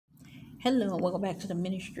Hello, welcome back to the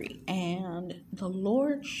ministry. And the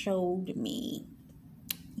Lord showed me,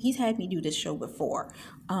 He's had me do this show before,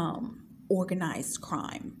 organized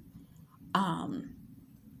crime. Um,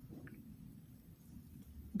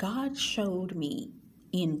 God showed me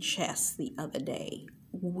in chess the other day.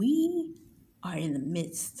 We are in the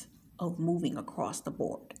midst of moving across the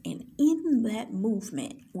board, and in that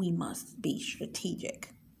movement, we must be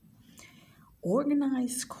strategic.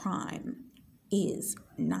 Organized crime is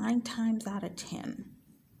 9 times out of 10.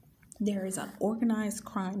 There is an organized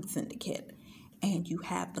crime syndicate, and you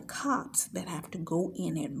have the cops that have to go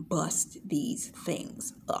in and bust these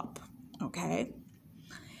things up. Okay?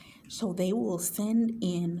 So they will send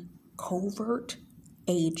in covert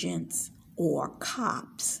agents or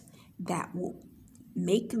cops that will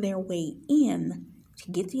make their way in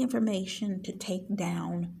to get the information to take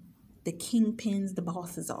down the kingpins, the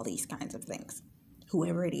bosses, all these kinds of things.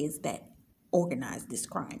 Whoever it is that organized this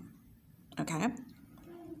crime. Okay?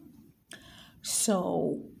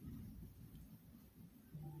 So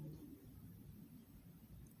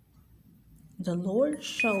the Lord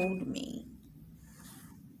showed me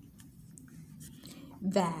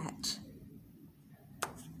that,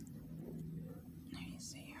 let me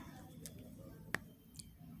see here.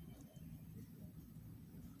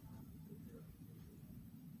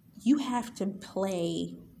 You have to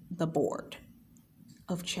play the board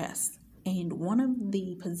of chess. And one of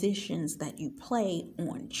the positions that you play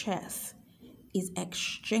on chess is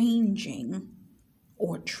exchanging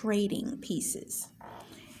or trading pieces.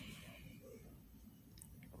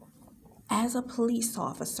 As a police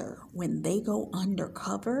officer, when they go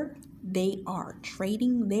undercover, they are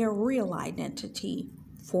trading their real identity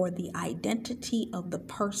for the identity of the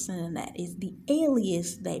person that is the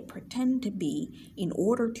alias they pretend to be in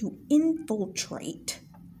order to infiltrate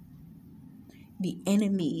the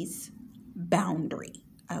enemy's boundary.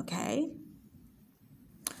 Okay?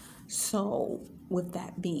 So, with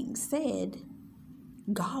that being said,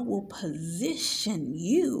 God will position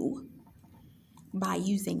you by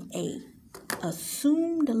using a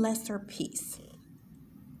assumed lesser piece.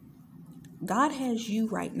 God has you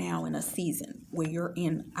right now in a season where you're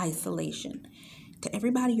in isolation. To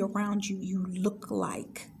everybody around you, you look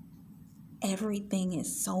like everything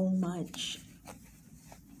is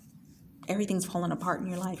everything's falling apart in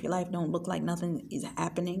your life. Your life don't look like nothing is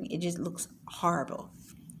happening. It just looks horrible.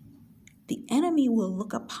 The enemy will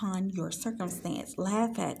look upon your circumstance,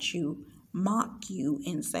 laugh at you, mock you,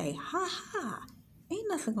 and say, ha ha, ain't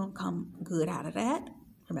nothing gonna come good out of that.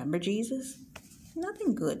 Remember Jesus?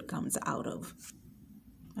 Nothing good comes out of,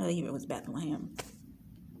 I believe it was Bethlehem.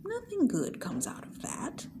 Nothing good comes out of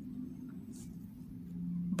that.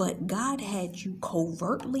 But God had you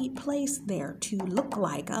covertly placed there to look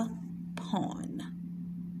like a pawn,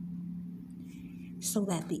 so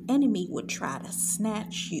that the enemy would try to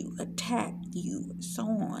snatch you, attack you, so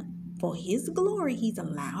on. For his glory, he's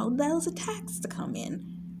allowed those attacks to come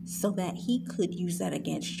in so that he could use that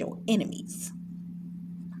against your enemies.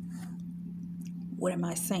 What am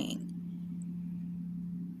I saying?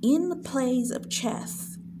 In the plays of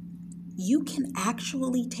chess, you can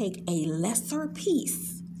actually take a lesser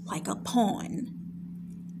piece, like a pawn,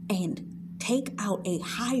 and take out a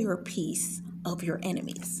higher piece of your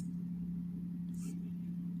enemies.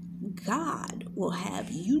 God will have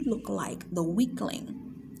you look like the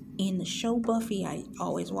weakling. In the show Buffy, I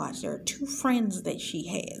always watch, there are 2 friends that she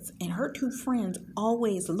has, and her 2 friends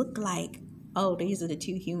always look like, oh, these are the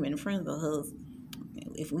 2 human friends of hers.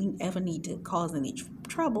 If we ever need to cause any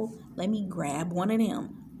trouble, let me grab one of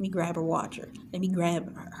them. Let me grab her watcher. Let me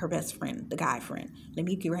grab her best friend, the guy friend. Let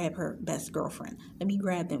me grab her best girlfriend. Let me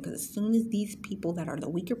grab them, because as soon as these people that are the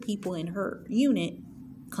weaker people in her unit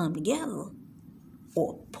come together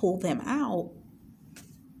or pull them out,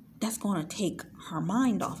 that's going to take her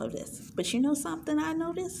mind off of this. But you know something I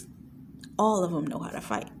noticed? All of them know how to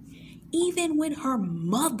fight. Even when her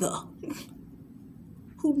mother,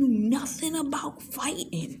 who knew nothing about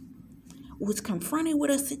fighting, was confronted with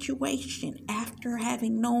a situation after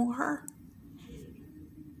having known her,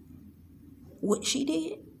 what she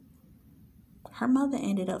did, her mother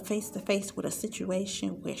ended up face to face with a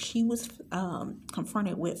situation where she was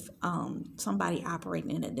confronted with somebody operating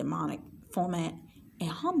in a demonic format, and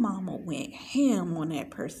her mama went ham on that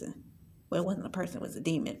person. Well, it wasn't a person, it was a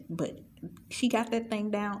demon, but she got that thing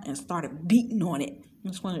down and started beating on it.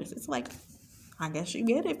 It's like, I guess you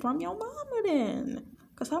get it from your mama then,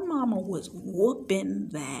 because her mama was whooping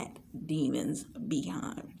that demon's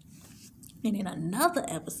behind. And in another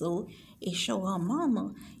episode, it showed her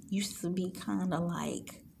mama used to be kind of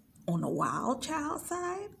like on the wild child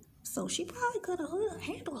side. So she probably could have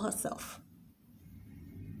handled herself.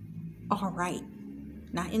 all right.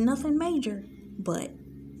 Not in nothing major, but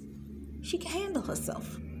she can handle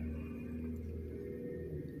herself.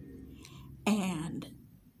 And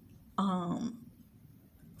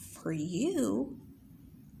for you,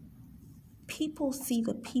 people see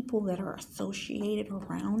the people that are associated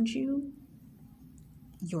around you,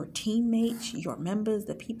 your teammates, your members,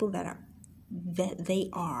 the people that they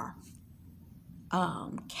are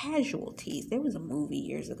casualties. There was a movie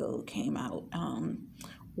years ago came out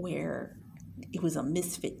where it was a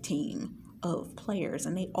misfit team of players,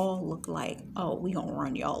 and they all look like, oh, we gonna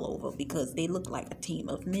run y'all over, because they look like a team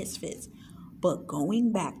of misfits. But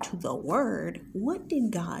going back to the word, what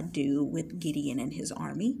did God do with Gideon and his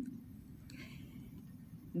army?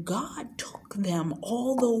 God took them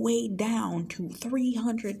all the way down to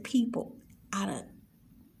 300 people out of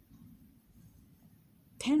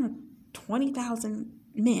 10 or 20,000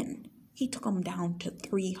 men. He took them down to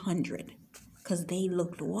 300 because they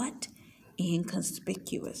looked what?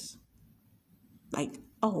 Inconspicuous. Like,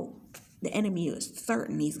 oh, the enemy is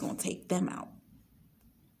certain he's going to take them out.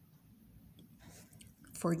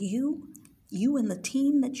 For you and the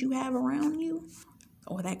team that you have around you,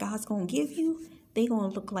 or that God's going to give you, they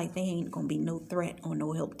going to look like they ain't going to be no threat or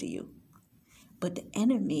no help to you. But the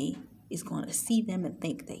enemy is going to see them and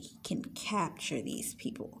think that he can capture these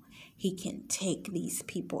people. He can take these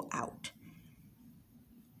people out.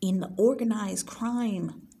 In the organized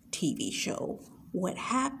crime TV show, what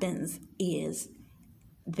happens is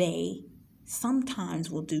they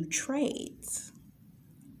sometimes will do trades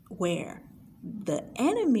where the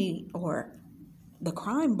enemy or the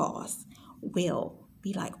crime boss will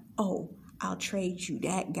be like, oh, I'll trade you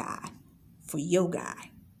that guy for your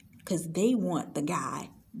guy, because they want the guy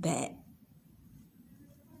that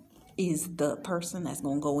is the person that's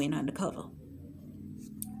going to go in undercover.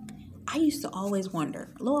 I used to always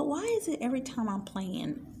wonder, Lord, why is it every time I'm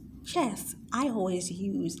playing chess, I always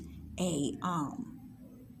use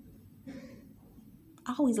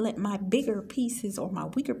I always let my bigger pieces or my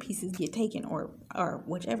weaker pieces get taken, or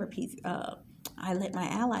whichever piece, I let my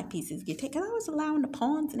ally pieces get taken. I was allowing the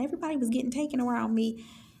pawns and everybody was getting taken around me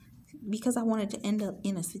because I wanted to end up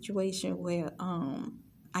in a situation where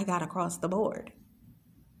I got across the board.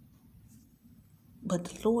 But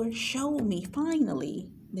the Lord showed me finally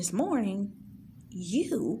this morning,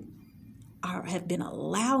 you have been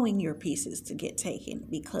allowing your pieces to get taken,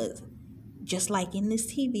 because just like in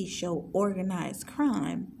this TV show, Organized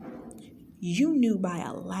Crime, you knew by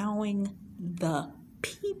allowing the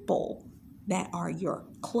people that are your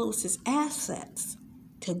closest assets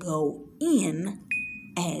to go in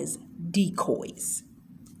as decoys.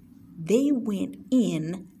 They went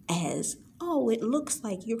in as, oh, it looks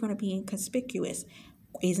like you're going to be inconspicuous.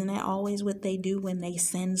 Isn't that always what they do when they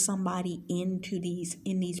send somebody in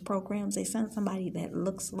these programs? They send somebody that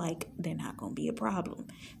looks like they're not going to be a problem.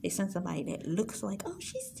 They send somebody that looks like, oh,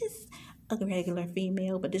 she's just a regular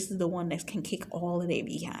female, but this is the one that can kick all of their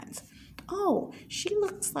behinds. Oh, she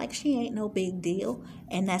looks like she ain't no big deal,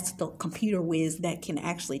 and that's the computer whiz that can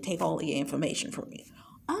actually take all of your information from you.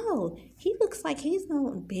 Oh, he looks like he's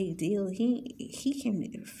no big deal. He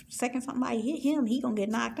can, second somebody hit him, he gonna get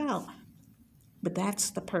knocked out. But that's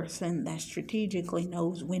the person that strategically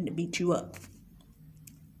knows when to beat you up.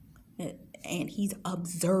 And he's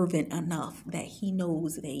observant enough that he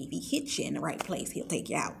knows that if he hits you in the right place, he'll take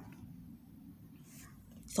you out.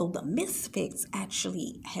 So the misfits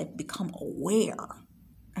actually have become aware.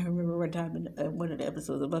 I remember one time in one of the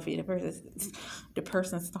episodes of Buffy, the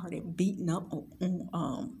person started beating up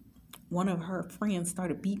on one of her friends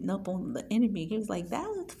started beating up on the enemy. He was like, that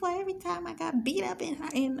was for every time I got beat up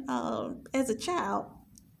in as a child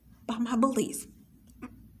by my bullies.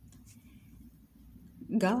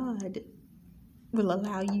 God will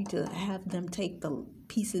allow you to have them take the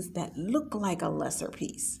pieces that look like a lesser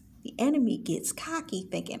piece. The enemy gets cocky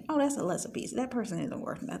thinking, oh, that's a lesser piece. That person isn't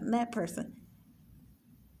worth nothing. That person.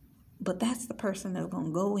 But that's the person that's going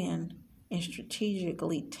to go in and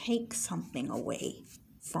strategically take something away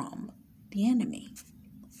from the enemy.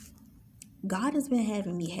 God has been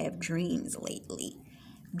having me have dreams lately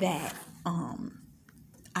that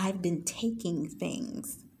I've been taking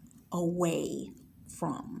things away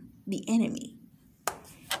from the enemy.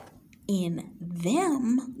 In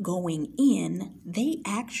them going in, they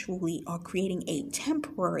actually are creating a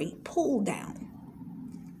temporary pull down.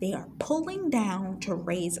 They are pulling down to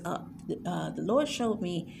raise up. The Lord showed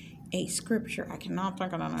me a scripture, I cannot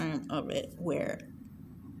think of the name of it, where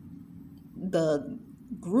the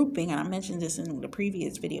grouping, and I mentioned this in the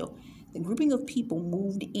previous video, the grouping of people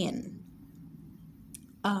moved in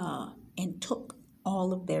and took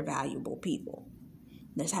all of their valuable people.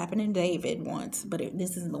 This happened in David once, but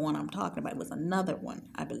this isn't the one I'm talking about. It was another one,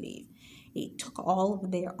 I believe. It took all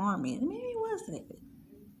of their army. Maybe it was David.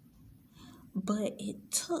 But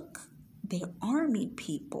it took their army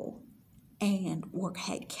people and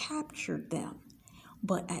had captured them.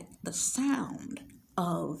 But at the sound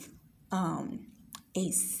of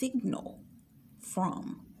a signal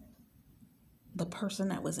from the person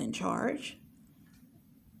that was in charge,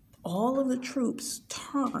 all of the troops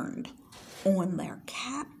turned on their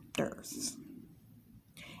captors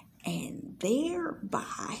and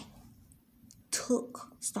thereby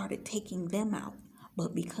started taking them out.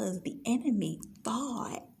 But because the enemy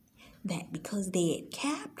thought that because they had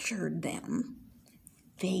captured them,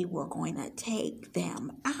 they were going to take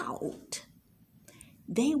them out,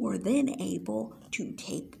 they were then able to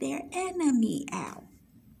take their enemy out.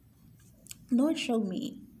 Lord showed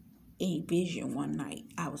me a vision one night.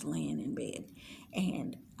 I was laying in bed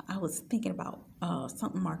and I was thinking about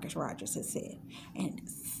something Marcus Rogers had said. And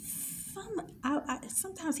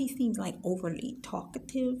sometimes he seems like overly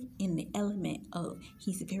talkative in the element of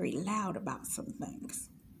he's very loud about some things.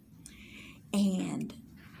 And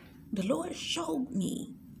the Lord showed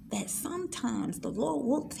me that sometimes the Lord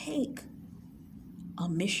will take a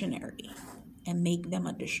missionary and make them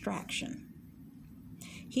a distraction.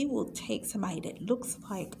 He will take somebody that looks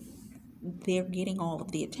like they're getting all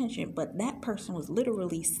of the attention, but that person was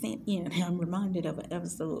literally sent in. I'm reminded of an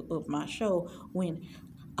episode of my show when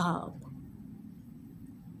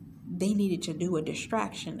they needed to do a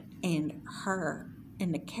distraction, and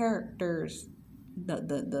the character's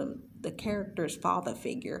the character's father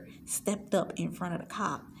figure stepped up in front of the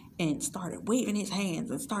cop and started waving his hands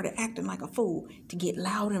and started acting like a fool to get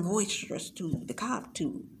loud and boisterous to the cop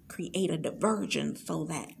to create a diversion so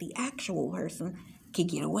that the actual person could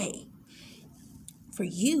get away. For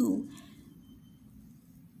you,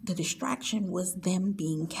 the distraction was them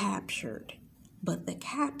being captured, but the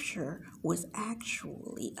capture was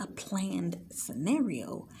actually a planned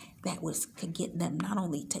scenario that could get them not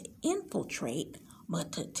only to infiltrate,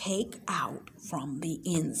 but to take out from the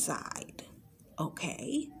inside.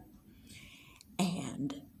 Okay?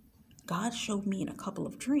 And God showed me in a couple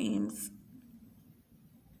of dreams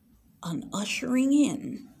an ushering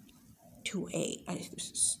in to a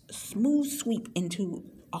smooth sweep into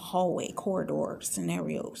a hallway, corridor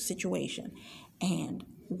scenario situation. And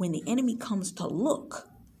when the enemy comes to look,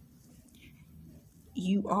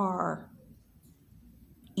 you are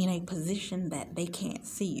in a position that they can't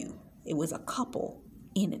see you. It was a couple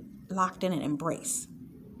locked in an embrace.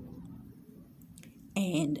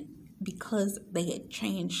 And because they had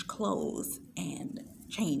changed clothes and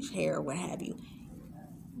changed hair, what have you,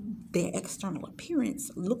 their external appearance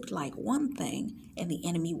looked like one thing, and the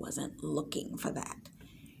enemy wasn't looking for that.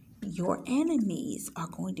 Your enemies are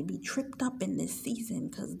going to be tripped up in this season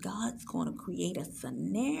because God's going to create a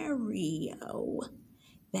scenario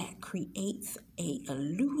that creates an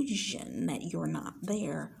illusion that you're not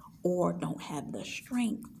there or don't have the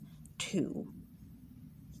strength to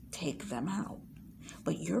take them out.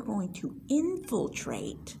 But you're going to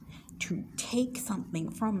infiltrate to take something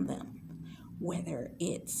from them, whether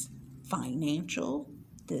it's financial,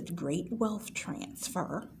 the great wealth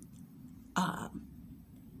transfer,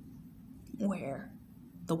 where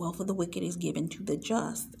the wealth of the wicked is given to the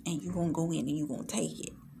just, and you're going to go in and you're going to take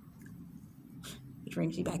it. Which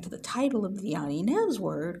brings me back to the title of the Yanni Nev's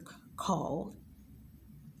word called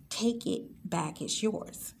Take It Back, It's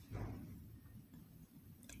Yours.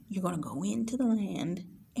 You're going to go into the land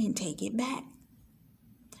and take it back.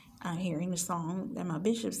 I'm hearing the song that my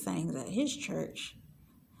bishop sings at his church.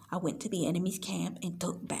 I went to the enemy's camp and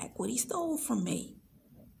took back what he stole from me.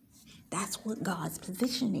 That's what God's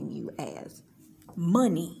positioning you as.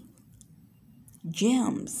 Money,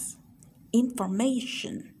 gems,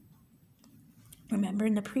 information. Remember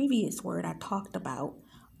in the previous word I talked about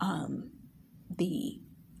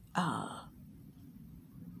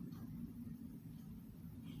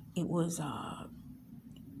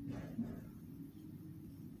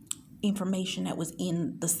information that was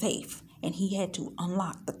in the safe, and he had to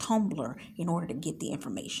unlock the tumbler in order to get the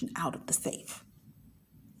information out of the safe.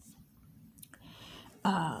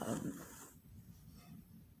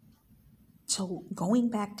 So going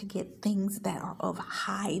back to get things that are of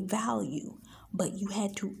high value, but you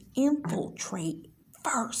had to infiltrate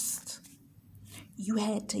first. You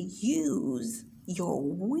had to use your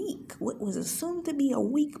what was assumed to be a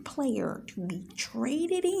weak player to be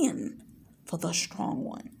traded in for the strong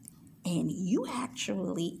one. And you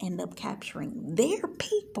actually end up capturing their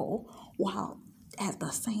people while at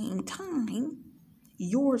the same time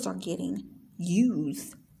yours are getting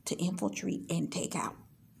used to infiltrate and take out.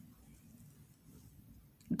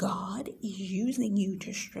 God is using you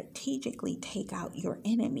to strategically take out your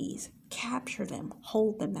enemies, capture them,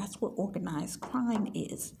 hold them. That's what organized crime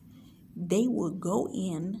is. They will go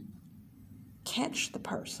in, catch the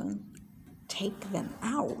person, take them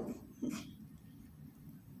out,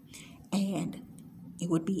 and it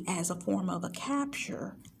would be as a form of a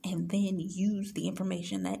capture, and then use the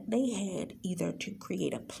information that they had either to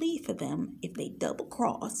create a plea for them. If they double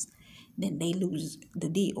cross, then they lose the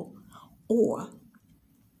deal, or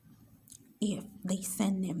if they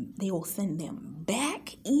will send them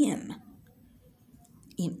back in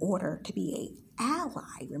order to be a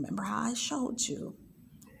ally. Remember how I showed you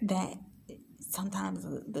that sometimes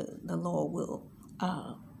the Lord will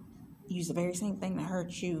use the very same thing that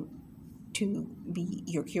hurt you to be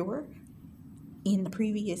your cure. In the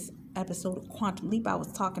previous episode of Quantum Leap, I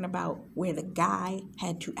was talking about where the guy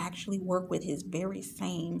had to actually work with his very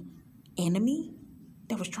same enemy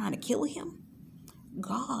that was trying to kill him.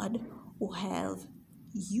 God will have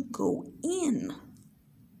you go in,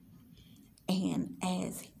 and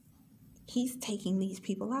as he's taking these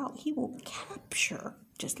people out, he will capture,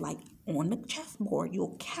 just like on the chessboard,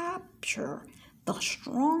 you'll capture the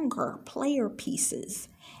stronger player pieces.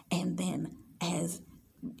 And then, as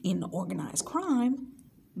in the organized crime,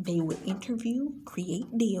 they would interview,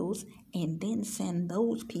 create deals, and then send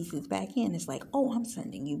those pieces back in. It's like, oh, I'm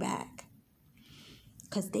sending you back.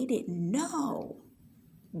 Because they didn't know,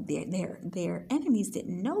 their enemies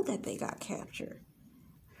didn't know that they got captured,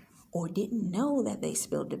 or didn't know that they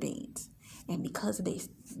spilled the beans. And because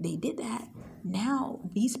they did that, now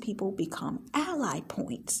these people become ally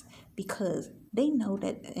points, because they know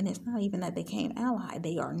that, and it's not even that they came ally,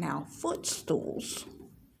 they are now footstools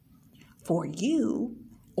for you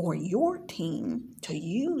or your team to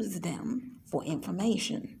use them for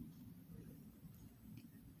information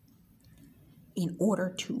in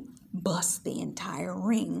order to bust the entire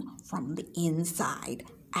ring from the inside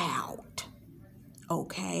out.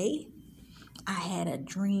 Okay? I had a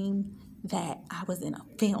dream that I was in a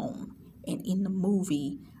film, and in the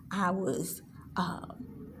movie,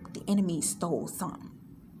 the enemy stole something,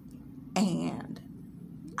 and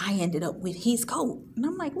I ended up with his coat. And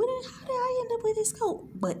I'm like, how did I end up with his coat?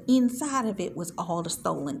 But inside of it was all the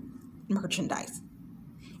stolen merchandise.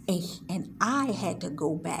 And I had to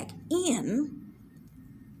go back in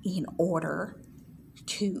order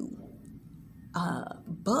to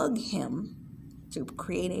bug him, to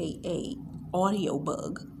create a audio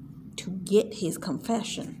bug to get his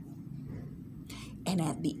confession. And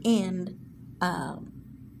at the end,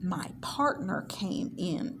 my partner came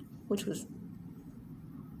in, which was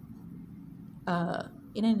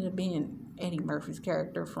it ended up being Eddie Murphy's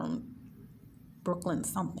character from Brooklyn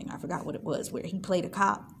something. I forgot what it was, where he played a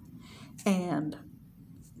cop. And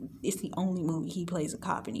it's the only movie he plays a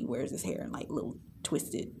cop, and he wears his hair in like little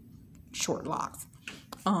twisted short locks.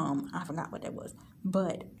 I forgot what that was.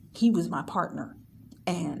 But he was my partner.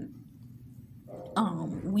 And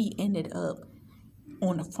we ended up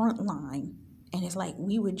on the front line, and it's like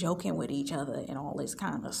we were joking with each other and all this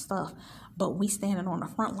kind of stuff, but we standing on the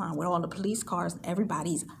front line with all the police cars, and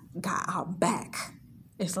everybody's got our back.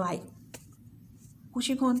 It's like, what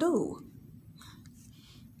you gonna do?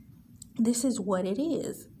 This is what it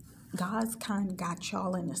is. God's kind of got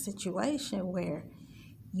y'all in a situation where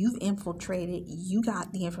you've infiltrated, you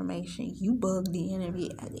got the information, you bugged the enemy,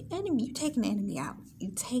 you taking the enemy out.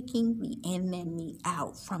 You taking the enemy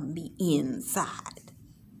out from the inside.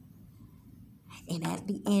 And at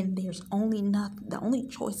the end, there's only nothing. The only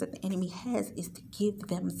choice that the enemy has is to give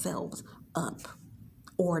themselves up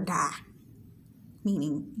or die.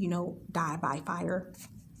 Meaning, die by fire,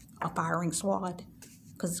 a firing squad.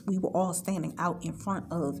 Because we were all standing out in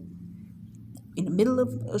the middle of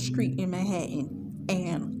a street in Manhattan,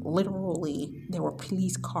 and literally there were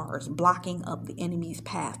police cars blocking up the enemy's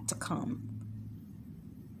path to come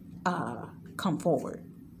forward.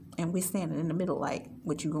 And we're standing in the middle like,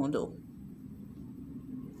 what you gonna do?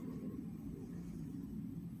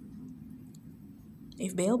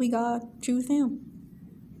 If Baal be God, choose him.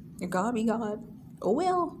 If God be God, oh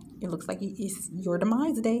well, it looks like it's your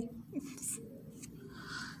demise day.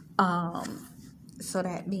 So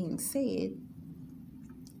that being said,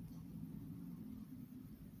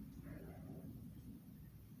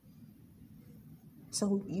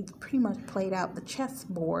 so you've pretty much played out the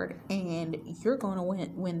chessboard, and you're going to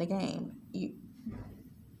win the game.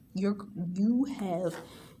 You have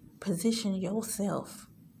positioned yourself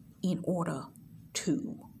in order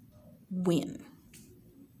to win.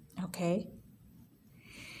 Okay?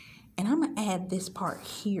 And I'm going to add this part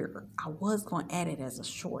here. I was going to add it as a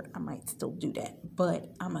short. I might still do that. But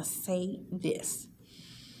I'm going to say this.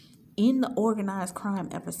 in the organized crime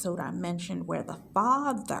episode I mentioned where the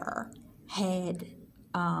father had,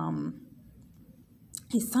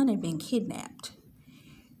 his son had been kidnapped.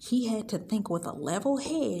 He had to think with a level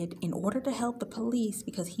head in order to help the police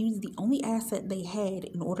because he was the only asset they had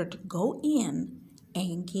in order to go in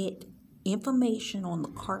and get information on the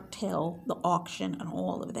cartel, the auction, and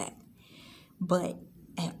all of that. But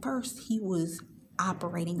at first, he was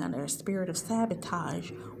operating under a spirit of sabotage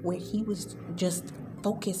where he was just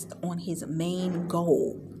focused on his main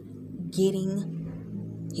goal,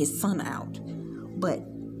 getting his son out. But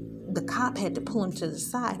the cop had to pull him to the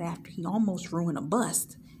side after he almost ruined a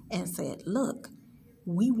bust and said, look,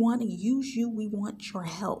 we want to use you. We want your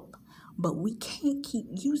help. But we can't keep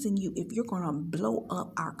using you if you're going to blow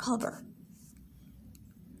up our cover.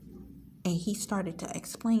 And he started to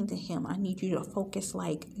explain to him, I need you to focus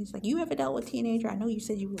he's like, you ever dealt with a teenager? I know you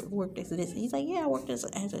said you worked as this. And he's like, yeah, I worked as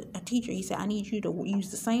a teacher. He said, I need you to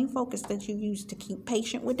use the same focus that you use to keep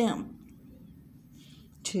patient with them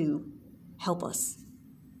to help us.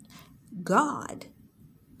 God,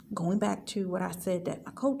 going back to what I said that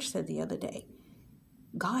my coach said the other day,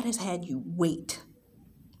 God has had you wait.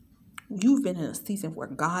 You've been in a season where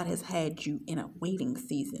God has had you in a waiting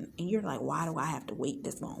season. And you're like, why do I have to wait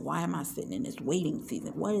this long? Why am I sitting in this waiting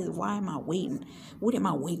season? Why am I waiting? What am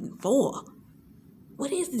I waiting for?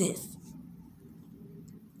 What is this?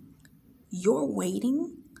 You're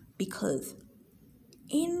waiting because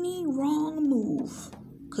any wrong move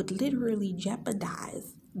could literally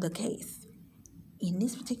jeopardize the case. In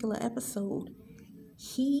this particular episode,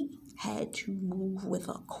 he had to move with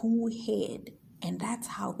a cool head. And that's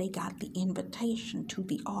how they got the invitation to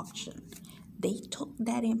the auction. They took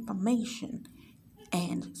that information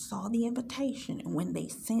and saw the invitation. And when they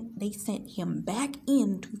sent him back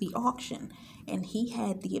into the auction, and he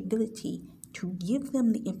had the ability to give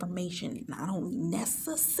them the information, not only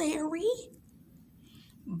necessary,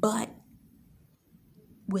 but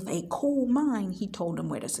with a cool mind, he told them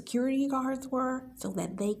where the security guards were so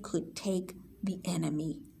that they could take the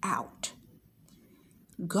enemy out.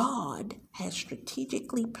 God has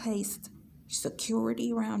strategically placed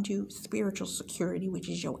security around you, spiritual security, which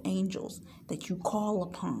is your angels that you call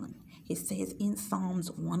upon. It says in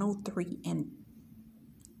Psalms 103 and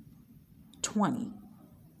 20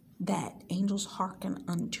 that angels hearken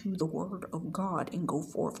unto the word of God and go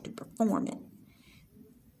forth to perform it.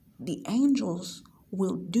 The angels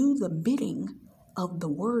will do the bidding of the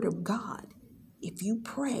word of God. If you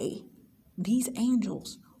pray, these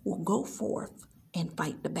angels will go forth and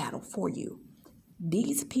fight the battle for you.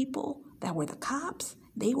 These people that were the cops,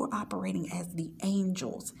 they were operating as the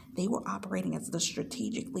angels. They were operating as the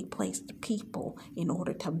strategically placed people in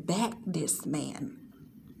order to back this man,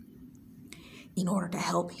 in order to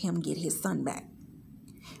help him get his son back.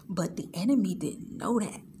 But the enemy didn't know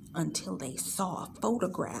that until they saw a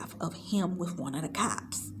photograph of him with one of the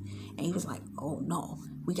cops. And he was like, oh no,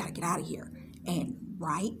 we got to get out of here. And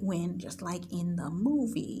right when, just like in the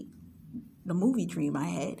movie dream I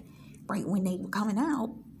had, right when they were coming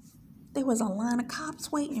out, there was a line of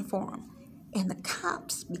cops waiting for him. And the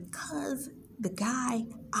cops, because the guy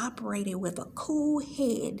operated with a cool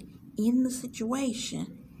head in the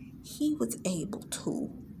situation, he was able to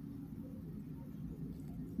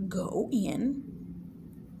go in,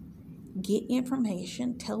 get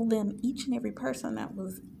information, tell them each and every person that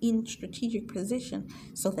was in strategic position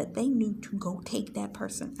so that they knew to go take that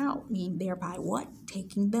person out, meaning thereby what?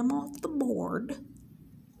 Taking them off the board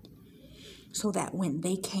so that when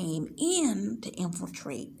they came in to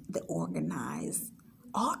infiltrate the organized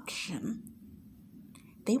auction,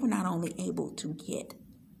 they were not only able to get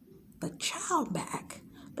the child back,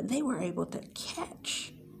 but they were able to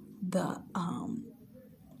catch the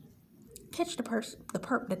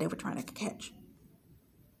perp that they were trying to catch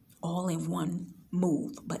all in one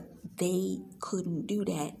move. But they couldn't do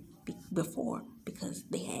that before because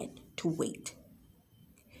they had to wait.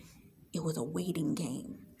 It was a waiting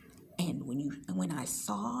game. And when I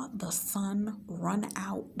saw the son run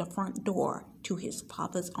out the front door to his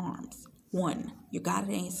father's arms, one, your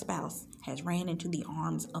God-ordained spouse has ran into the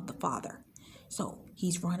arms of the Father. So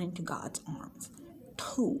he's running to God's arms.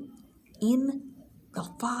 Two, in the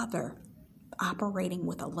Father operating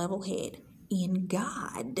with a level head, in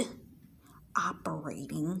God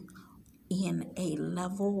operating in a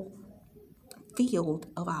level field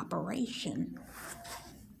of operation,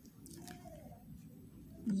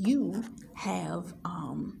 you have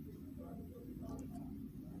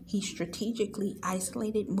he strategically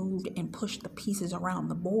isolated, moved, and pushed the pieces around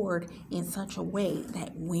the board in such a way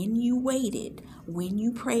that when you waited, when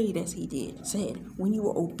you prayed as he said, when you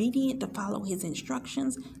were obedient to follow his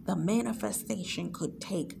instructions, the manifestation could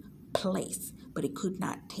take place, but it could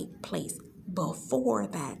not take place before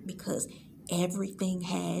that because everything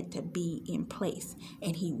had to be in place.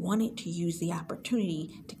 And he wanted to use the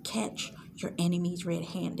opportunity to catch your enemies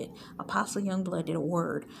red-handed. Apostle Youngblood did a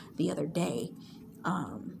word the other day,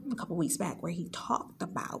 a couple weeks back, where he talked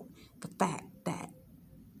about the fact that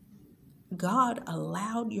God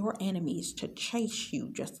allowed your enemies to chase you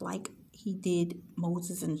just like he did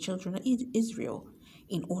Moses and the children of Israel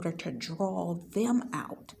in order to draw them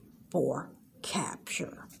out for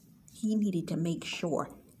capture. He needed to make sure,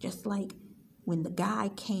 just like when the guy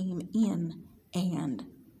came in and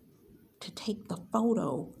to take the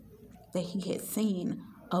photo that he had seen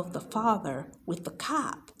of the father with the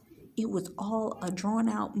cop, it was all a drawn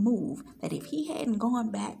out move that if he hadn't gone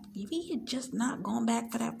back, if he had just not gone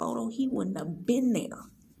back for that photo, he wouldn't have been there.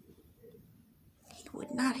 He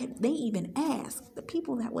would not have. They even asked the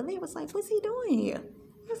people that were there, was like, what's he doing here?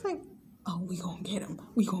 It was like, oh, we gonna get him.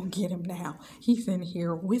 We gonna get him now. He's in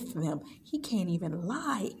here with them. He can't even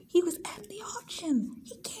lie. He was at the auction.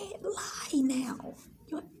 He can't lie now.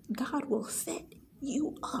 God will set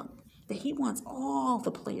you up that he wants all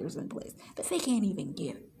the players in place, that they can't even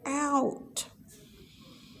get out.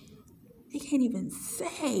 They can't even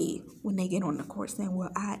say when they get on the court saying,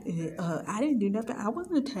 well, I didn't do nothing. I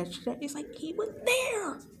wasn't attached to that. It's like he was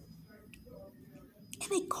there.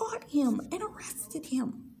 And they caught him and arrested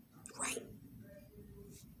him. Right?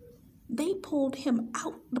 They pulled him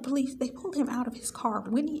out, the police, they pulled him out of his car.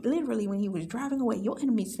 When he was driving away, your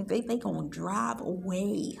enemies think they gonna drive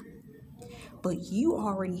away. But you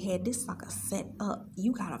already had this sucker set up.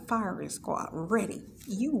 You got a firing squad ready.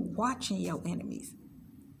 You watching your enemies.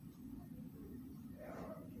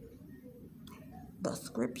 The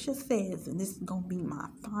scripture says, and this is going to be my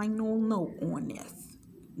final note on this.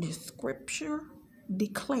 The scripture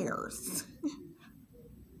declares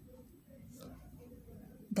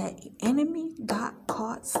that the enemy got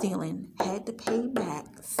caught stealing, had to pay back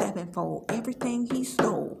sevenfold everything he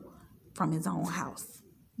stole from his own house.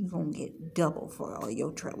 You're going to get double for all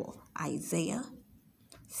your trouble. Isaiah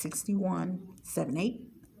 61:7-8.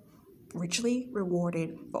 Richly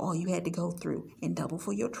rewarded for all you had to go through and double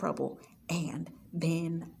for your trouble. And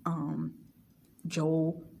then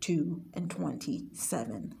Joel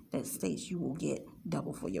 2:27 that states you will get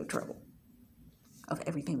double for your trouble of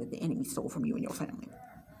everything that the enemy stole from you and your family.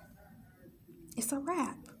 It's a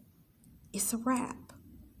wrap. It's a wrap.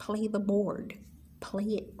 Play the board. Play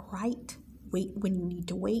it right. Wait when you need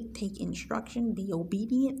to wait. Take instruction. Be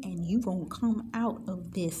obedient. And you're going to come out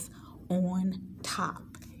of this on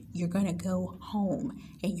top. You're going to go home.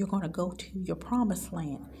 And you're going to go to your promised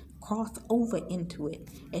land. Cross over into it.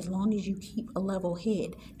 As long as you keep a level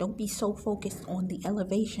head. Don't be so focused on the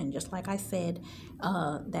elevation. Just like I said,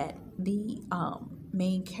 that the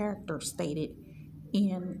main character stated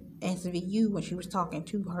in SVU when she was talking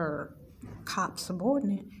to her cop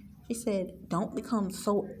subordinate. She said, don't become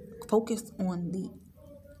so focused on the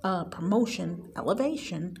promotion,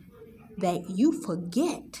 elevation, that you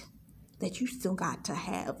forget that you still got to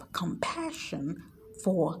have compassion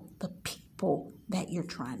for the people that you're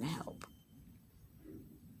trying to help.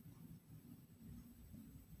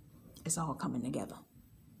 It's all coming together.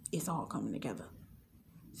 It's all coming together.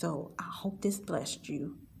 So I hope this blessed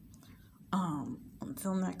you.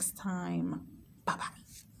 Until next time, bye-bye.